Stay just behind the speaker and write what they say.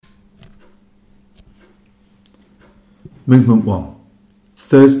Movement 1,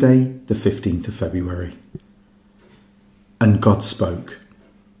 Thursday the 15th of February. And God spoke.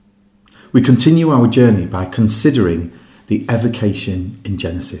 We continue our journey by considering the evocation in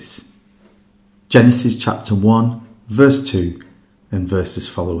Genesis. Genesis chapter 1, verse 2 and verses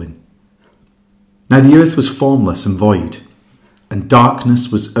following. Now the earth was formless and void, and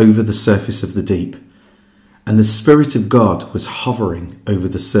darkness was over the surface of the deep, and the Spirit of God was hovering over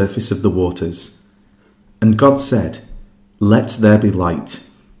the surface of the waters. And God said, "Let there be light,"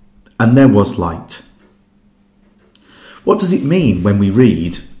 and there was light. What does it mean when we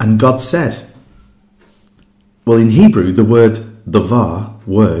read, "and God said"? Well, in Hebrew, the word davar,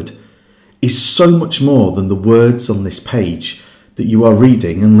 word, is so much more than the words on this page that you are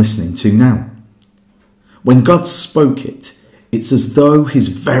reading and listening to now. When God spoke it, it's as though his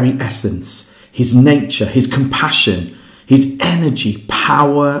very essence, his nature, his compassion, his energy,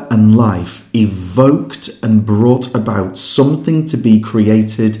 power and life evoked and brought about something to be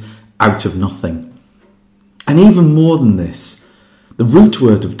created out of nothing. And even more than this, the root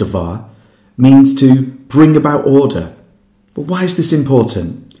word of davar means to bring about order. But why is this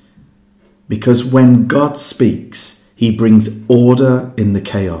important? Because when God speaks, he brings order in the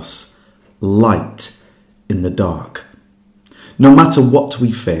chaos, light in the dark. No matter what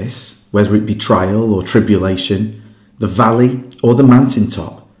we face, whether it be trial or tribulation, the valley or the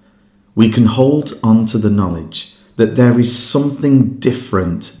mountaintop, we can hold on to the knowledge that there is something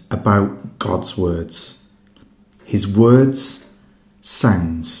different about God's words. His words,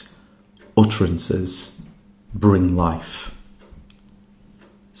 sounds, utterances bring life.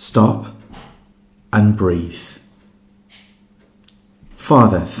 Stop and breathe.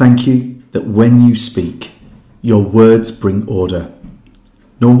 Father, thank you that when you speak, your words bring order.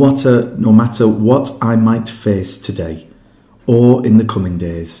 No matter what I might face today or in the coming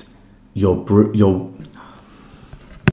days, your